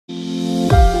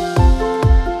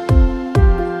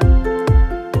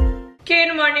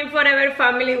Forever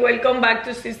family, welcome back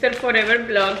to Sister Forever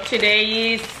vlog.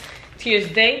 Today is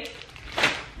Tuesday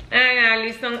and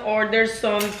Alison ordered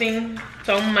something,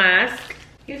 some mask.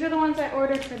 These are the ones I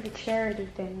ordered for the charity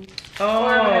thing.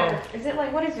 Oh, is it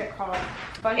like, what is it called?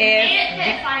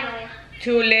 Finally.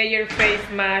 2-layer face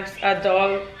mask,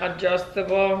 adult,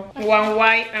 adjustable, one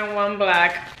white and one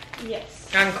black, Yes.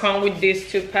 and come with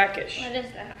these 2 packages. What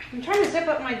is that? I'm trying to zip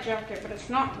up my jacket, but it's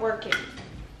not working.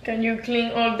 Can you clean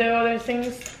all the other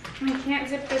things? I can't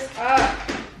zip this up.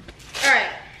 Alright,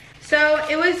 so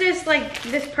it was just like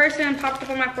this person popped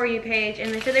up on my For You page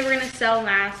and they said they were gonna sell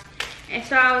masks. And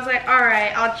so I was like,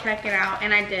 alright, I'll check it out.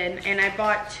 And I did, and I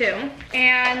bought 2.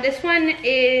 And this one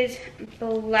is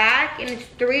black and it's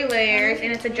 3 layers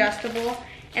and it's adjustable.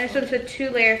 And this one's a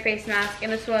 2-layer face mask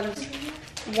and this one's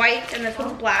white and this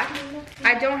one's black.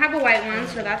 I don't have a white one,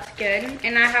 so that's good.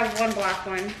 And I have one black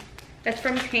one. That's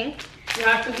from Pink. You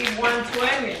have to give one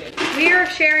to Emily. We are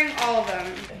sharing all of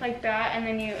them like that, and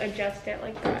then you adjust it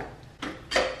like that.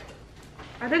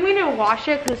 I think we need to wash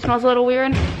it because it smells a little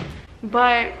weird,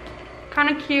 but kind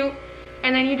of cute.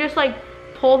 And then you just like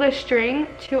pull the string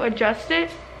to adjust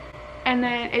it, and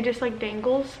then it just like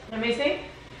dangles. Let me see.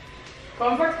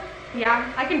 Comfort? Yeah,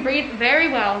 I can breathe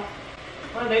very well.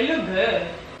 Oh, they look good.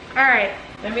 All right.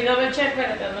 Let me double check,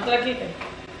 espérate, no te la quiten.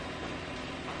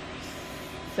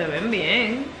 Se ven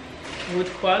bien. Good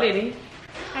quality.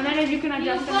 And then you can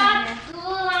adjust them in got here. the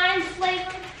lime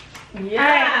flavor?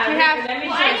 Yeah, we have- let me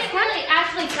Well, I check. didn't really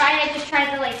actually try it. I just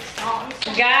tried the like songs.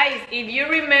 Guys, if you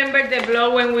remember the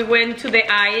vlog when we went to the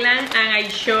island and I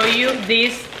show you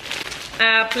this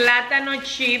plátano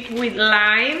chip with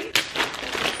lime,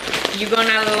 you're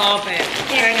gonna love it.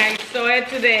 Yeah. And I saw it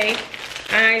today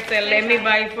and I said, let me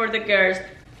buy it for the girls.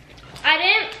 I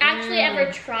didn't actually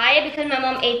ever try it because my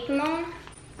mom ate them all.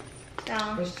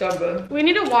 So. It's so good. We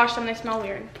need to wash them. They smell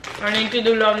weird. I need to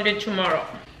do laundry tomorrow.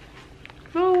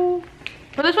 Oh.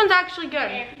 But this one's actually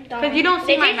good because you don't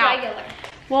see They my taste mouth. regular.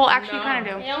 Well, actually, No. kind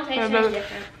of do. They don't taste much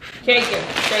different. Take it.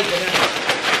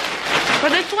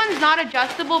 But this one's not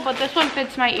adjustable, but this one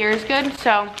fits my ears good.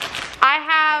 So I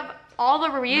have all the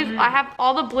I have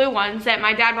all the blue ones that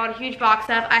my dad bought a huge box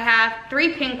of. I have 3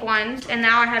 pink ones, and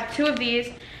now I have 2 of these.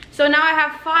 So now I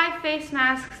have 5 face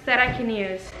masks that I can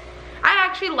use. I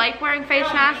actually like wearing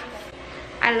face masks.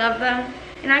 I love them.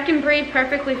 And I can breathe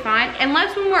perfectly fine.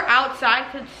 Unless when we're outside,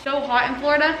 because it's so hot in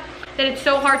Florida that it's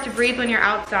so hard to breathe when you're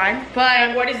outside. And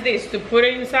But what is this? To put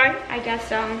it inside? I guess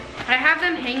so. I have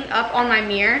them hanging up on my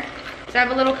mirror. So I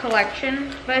have a little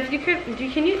collection. But if you could, do you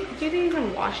think you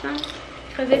can wash them?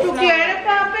 Because it's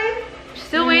papi?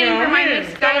 still waiting for my new No.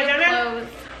 sky clothes.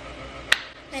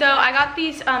 So I got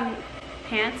these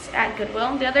pants at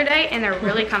Goodwill the other day and they're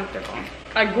really comfortable.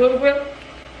 At Goodwill?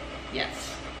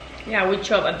 Yes. Yeah, we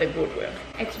shop at the Goodwill.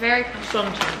 It's very comfortable.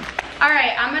 Sometimes. All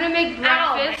right, I'm gonna make Ow,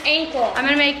 my breakfast. ankle. I'm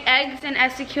gonna make eggs and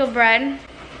Ezekiel bread.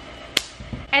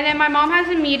 And then my mom has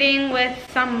a meeting with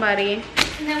somebody.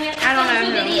 And then we have to I don't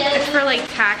film know some who. It's videos. for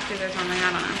like taxes or something,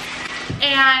 I don't know.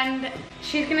 And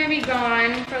she's gonna be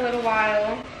gone for a little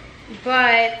while.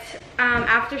 But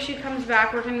after she comes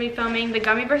back, we're gonna be filming the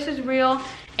Gummy versus Real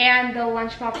and the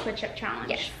Lunchbox Switch-Up Challenge.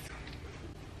 Yes.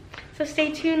 So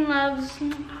stay tuned, loves.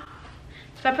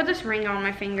 So I put this ring on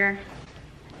my finger.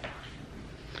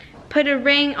 Put a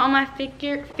ring on my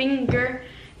finger.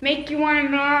 Make you wanna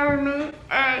marry me.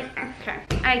 Okay,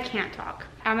 I can't talk.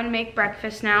 I'm gonna make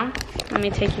breakfast now. Let me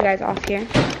take you guys off here.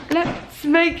 Let's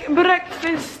make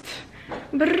breakfast.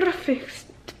 Breakfast.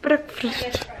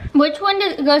 Which one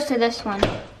goes to this one?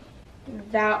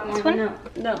 That one. This one?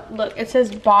 No, look, it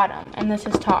says bottom and this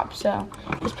is top. So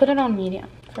just put it on medium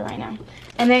for right now.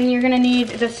 And then you're gonna need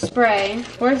the spray.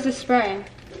 Where's the spray?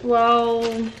 Well,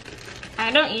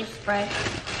 I don't use spray.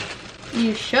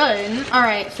 you should. All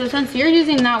right, so since you're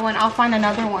using that one, I'll find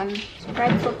another one.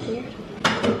 Spread's so clear.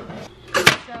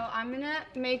 So I'm gonna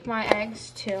make my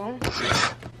eggs too.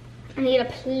 I need a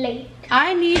plate.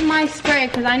 I need my spray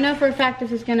because I know for a fact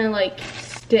this is gonna like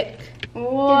stick.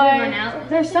 What? run out?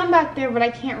 There's some back there, but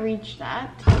I can't reach that.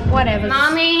 Whatever.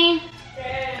 Mommy,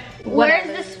 where's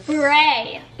Whatever. the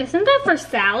spray? Isn't that for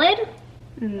salad?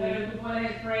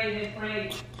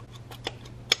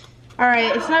 All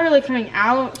right, it's not really coming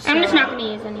out. So. I'm just not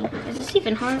gonna use any. Is this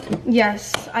even hot?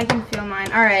 Yes, I can feel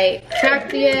mine. All right,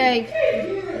 crack the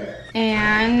egg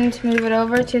and move it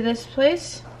over to this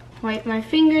place. Wipe my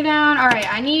finger down. All right,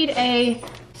 I need a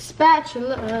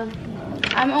spatula.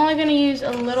 I'm only gonna use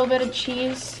a little bit of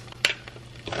cheese.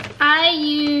 I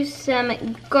use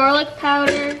some garlic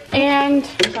powder, And,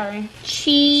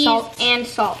 cheese, Salt. and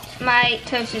salt. My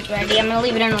toast is ready. I'm gonna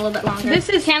leave it in a little bit longer. this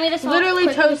is Hand me the salt literally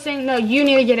quickly. toasting. No, you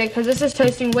need to get it because this is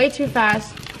toasting way too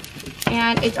fast.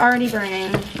 and it's already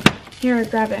burning. Here,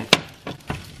 grab it.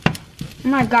 Oh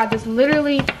my god, this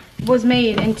literally was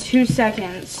made in 2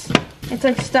 seconds. It's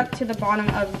like stuck to the bottom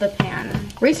of the pan.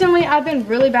 Recently, I've been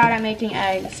really bad at making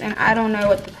eggs, and I don't know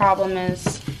what the problem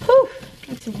is. Whew,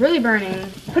 it's really burning.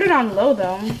 Put it on low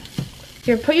though.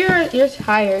 Here, put yours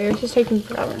higher. Yours is taking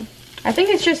forever. I think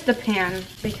it's just the pan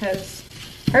because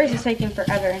hers is taking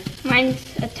forever. Mine's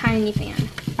a tiny pan.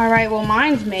 All right, well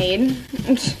mine's made.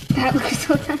 That looks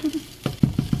so tiny.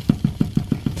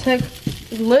 Took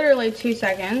literally 2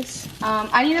 seconds.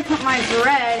 I need to put my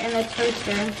bread in the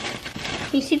toaster.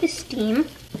 You see the steam?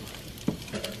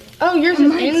 Oh, yours is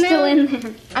Mine's in there? still in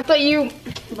there. I thought you,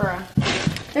 bruh.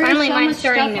 There's Finally, so mine's much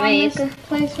starting stuff to on make. this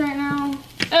place right now.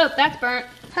 Oh, that's burnt.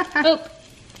 Oh,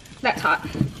 that's hot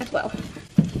as well.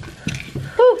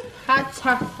 Whew, hot,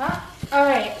 hot, hot. All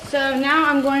right, so now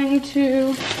I'm going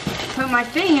to put my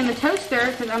thing in the toaster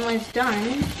because Emily's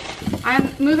done.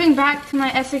 I'm moving back to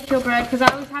my Ezekiel bread because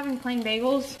I was having plain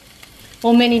bagels,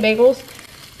 well, mini bagels,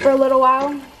 for a little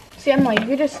while. See, Emily, you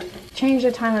could just change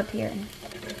the time up here.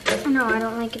 No, I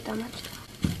don't like it that much.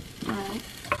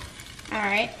 All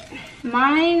right.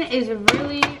 Mine is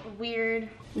really weird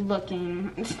looking.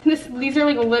 These are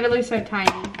like literally so tiny.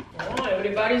 Oh,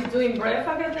 everybody's doing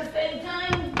breakfast at the same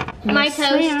time. My Yes,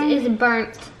 toast ma'am. is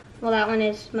burnt. Well, that one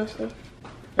is mostly.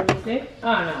 Let me see.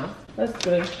 Oh no, that's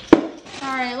good. All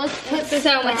right, let's put this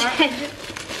So much.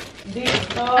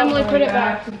 Emily, put it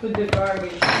back. To put the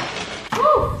garbage.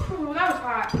 Whew, that was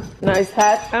hot. Nice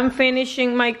hat. I'm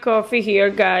finishing my coffee here,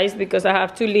 guys, because I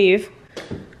have to leave.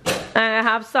 And I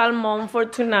have salmon for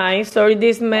tonight. Sorry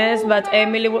this mess, but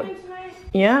Emily.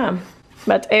 Yeah,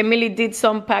 but Emily did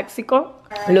some Paxico.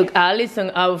 Look,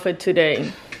 Allison's outfit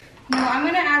today. No, I'm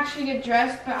gonna actually get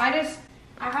dressed, but I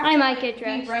have I to might get be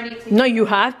dressed. ready to. No, you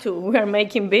have to. We are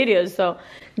making videos, so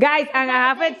guys, and I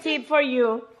have a tip for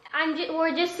you.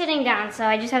 We're just sitting down, so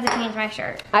I just have to change my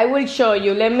shirt. I will show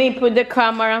you. Let me put the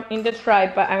camera in the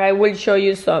tripod and I will show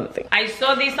you something. I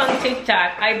saw this on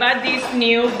TikTok. I bought this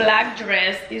new black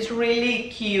dress. It's really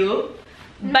cute,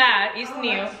 but it's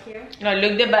new. No,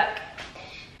 look the back.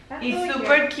 It's really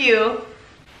super cute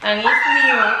and it's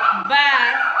new,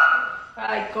 but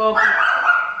I copy.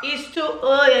 It's too,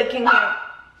 I can hear.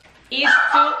 It's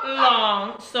too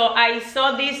long, so I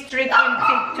saw this trick on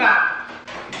TikTok.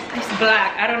 It's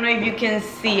black. I don't know if you can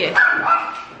see it.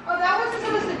 Oh, that wasn't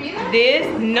supposed to be there?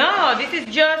 This? No, this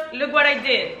is just, look what I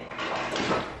did.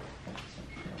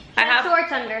 I have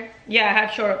shorts under. Yeah, I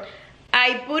have short.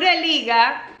 I put a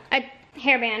liga, A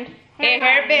hairband. a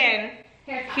hairband,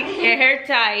 a hair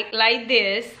tie like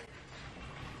this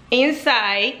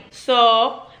inside.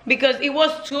 So, because it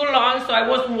was too long, so I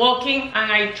was walking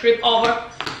and I tripped over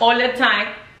all the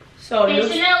time. So And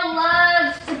Chanel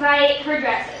loves to buy her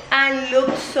dresses. and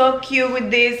look so cute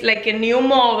with this, like a new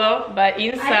model, but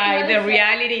inside the notice it.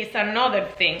 reality is another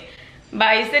thing.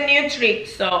 But it's a new trick,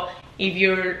 so if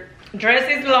your dress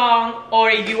is long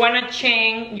or if you want to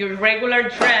change your regular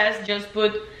dress, just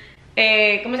put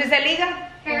a, ¿cómo se dice liga?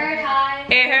 Hair tie.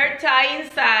 A hair tie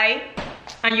inside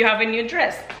and you have a new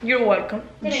dress. You're welcome.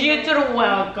 You're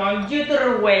welcome.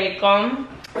 You're welcome.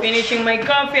 Finishing my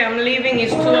coffee, I'm leaving,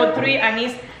 it's 2:03 and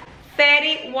it's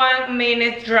 31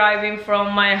 minutes driving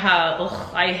from my house.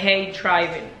 Ugh, I hate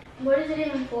driving. What is it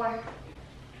even for?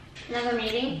 Another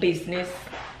meeting? Business.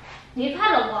 You've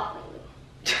had a lot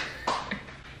lately.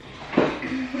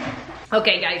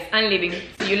 Okay guys, I'm leaving.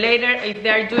 See you later. If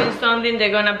they're doing something,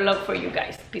 they're gonna block for you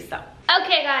guys. Peace out.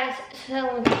 Okay guys,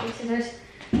 so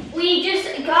we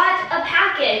just got a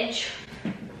package.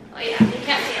 Oh yeah, you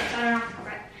can't see it, so I don't have to cover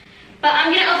it. But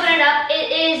I'm gonna open it up. It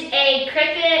is a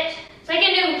Cricut. It's like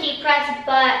a new key press,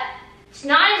 but it's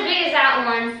not as big as that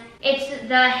one. It's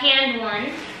the hand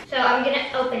one. So I'm gonna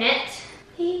open it.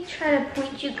 Let me try to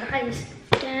point you guys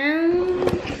down.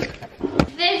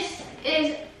 This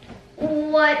is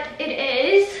what it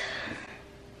is.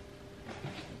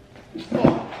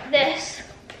 This.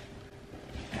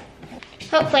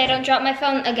 Hopefully I don't drop my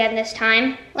phone again this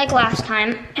time, like last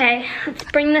time. Okay, let's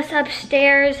bring this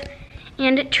upstairs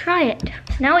and try it.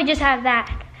 Now we just have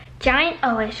that giant,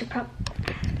 oh I should probably,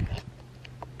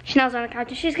 Chanel's on the couch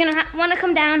and she's gonna wanna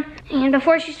come down. And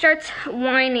before she starts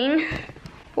whining,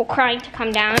 or crying to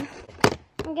come down,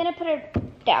 I'm gonna put her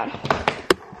down.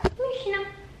 Come here, Chanel.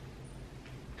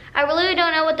 I really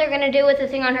don't know what they're gonna do with the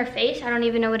thing on her face. I don't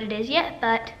even know what it is yet,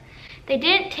 but they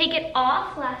didn't take it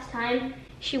off last time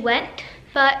she went.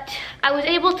 But I was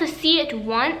able to see it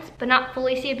once, but not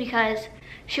fully see it because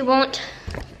she won't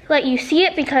let you see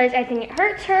it because I think it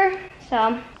hurts her. So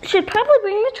I should probably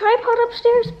bring the tripod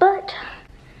upstairs, but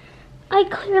I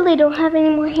clearly don't have any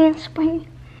more hands to bring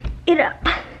it up.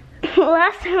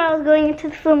 last time I was going into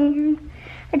the filming room,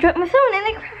 I dropped my phone and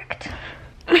it cracked.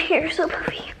 My hair is so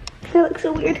puffy. It looks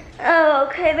so weird. Oh,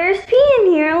 okay, there's pee in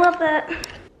here. I love that.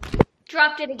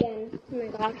 Dropped it again. Oh my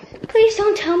god. Please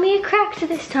don't tell me it cracked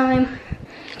this time.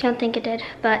 I don't think it did,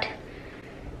 but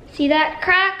see that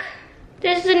crack?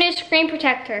 This is a new screen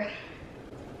protector.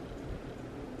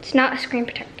 It's not a screen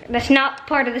protector. That's not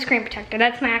part of the screen protector.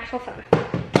 That's my actual phone.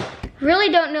 Really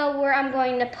don't know where I'm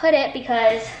going to put it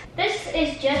because this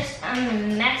is just a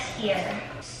mess here.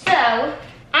 So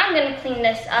I'm gonna clean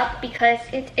this up because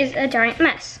it is a giant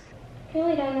mess.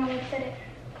 Really don't know where to put it.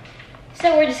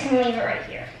 So we're just gonna leave it right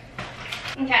here.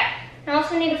 Okay, I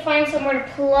also need to find somewhere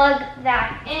to plug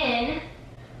that in.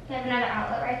 We have another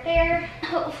outlet right there.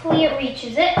 Hopefully it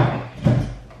reaches it.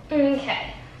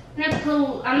 Okay,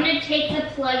 I'm gonna take the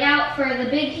plug out for the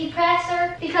big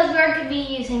compressor because we aren't gonna be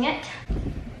using it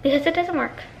because it doesn't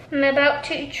work. I'm about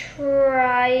to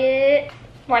try it.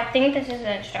 Well, I think this is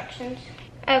the instructions.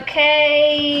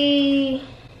 Okay.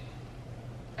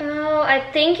 Oh, I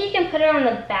think you can put it on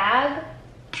the bag.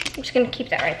 I'm just gonna keep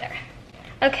that right there.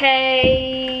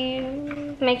 Okay,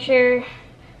 make sure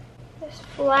it's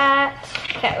flat.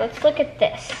 Okay, let's look at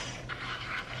this.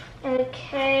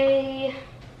 Okay,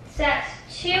 so that's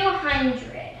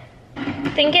 200. I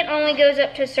think it only goes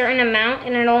up to a certain amount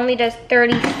and it only does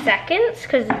 30 seconds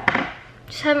because I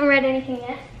just haven't read anything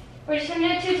yet. We're just gonna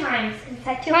do it 2 times because it's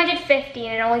at 250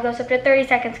 and it only goes up to 30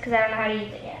 seconds because I don't know how to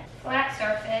use it yet. Flat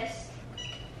surface.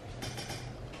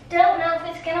 Don't know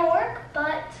if it's gonna work,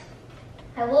 but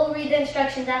I will read the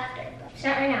instructions after, but it's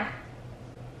not right now.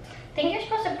 I think you're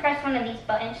supposed to press one of these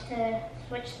buttons to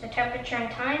switch the temperature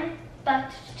and time, but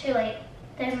it's too late.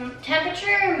 The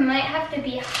temperature might have to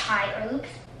be higher. Oops,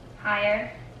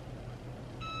 higher.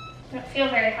 Doesn't feel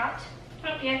very hot.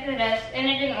 Oh, yes it does, and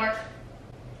it didn't work.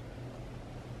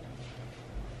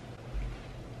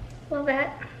 Well,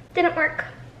 that didn't work,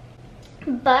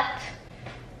 but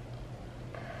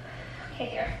okay,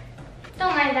 here.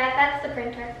 Don't mind that, that's the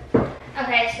printer.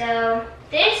 Okay, so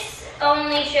this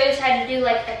only shows how to do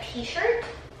like a t-shirt,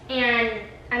 and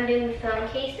I'm doing phone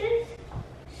cases.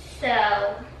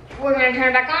 So we're gonna turn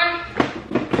it back on.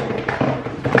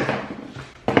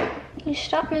 Can you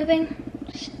stop moving?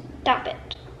 Stop it.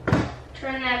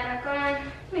 Turn that back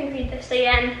on. Let me read this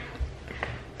again.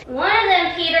 One of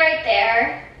them peed right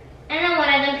there, and then one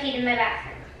of them peed in my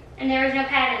bathroom. And there was no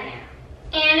pad in there.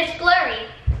 And it's blurry.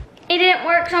 It didn't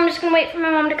work, so I'm just gonna wait for my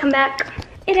mom to come back.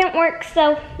 It didn't work,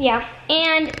 so yeah.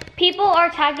 And people are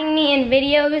tagging me in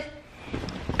videos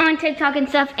on TikTok and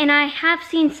stuff, and I have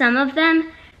seen some of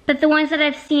them, but the ones that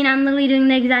I've seen, I'm literally doing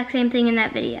the exact same thing in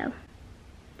that video.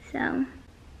 So,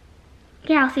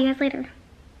 yeah, I'll see you guys later.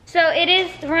 So it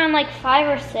is around like 5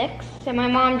 or 6, so my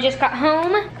mom just got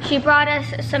home. She brought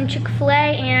us some Chick-fil-A,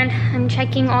 and I'm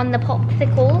checking on the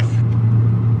popsicles.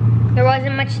 There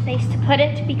wasn't much space to put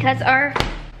it because our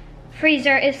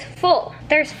freezer is full.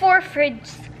 There's 4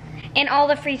 fridges and all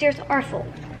the freezers are full.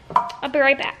 I'll be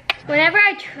right back. Whenever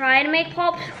I try to make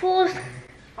popsicles,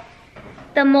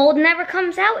 the mold never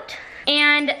comes out,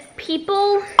 and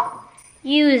people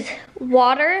use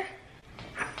water,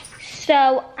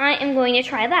 so I am going to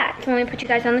try that. So let me put you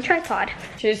guys on the tripod.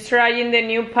 She's trying the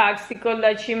new popsicle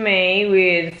that she made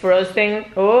with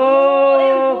frozen.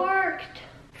 Oh, it worked.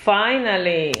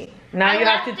 Finally. Now you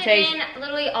have to taste. I left it in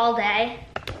literally all day.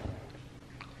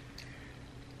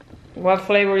 What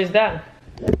flavor is that?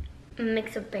 A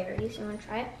mix of berries. You want to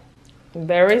try it?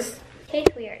 Berries?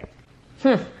 Tastes weird.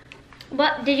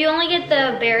 But did you only get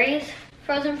the berries,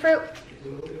 frozen fruit?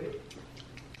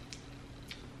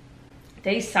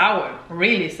 Tastes sour,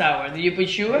 really sour. Did you put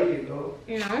sugar? There you go.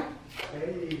 No. There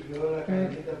you go. I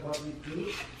need a puppy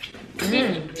too.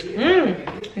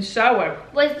 It's sour.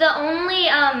 Was the only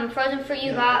frozen fruit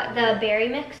you got the berry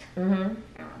mix? Mm-hmm.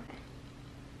 Oh, okay.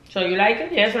 So you like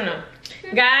it? Yes or no?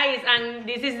 Guys, and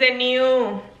this is the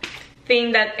new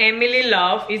thing that Emily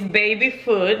loves, is baby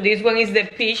food. This one is the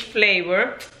peach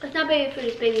flavor. It's not baby food,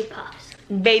 it's baby puffs.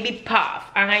 Baby puff.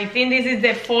 And I think this is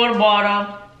the 4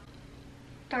 bottle.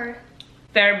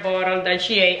 Third bottle that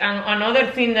she ate. And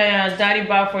another thing that Daddy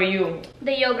bought for you.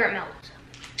 The yogurt melts.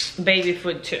 Baby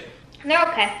food too. They're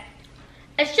okay.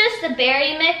 It's just the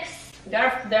berry mix, They're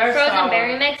frozen sour.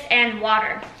 berry mix, and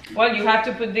water. Well, you have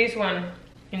to put this one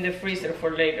in the freezer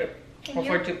for later. Can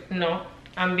you? No,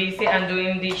 I'm busy. I'm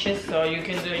doing dishes, so you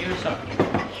can do it yourself.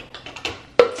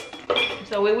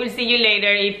 So we will see you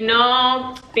later. If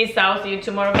not, peace out. See you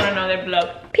tomorrow for another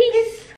vlog. Peace.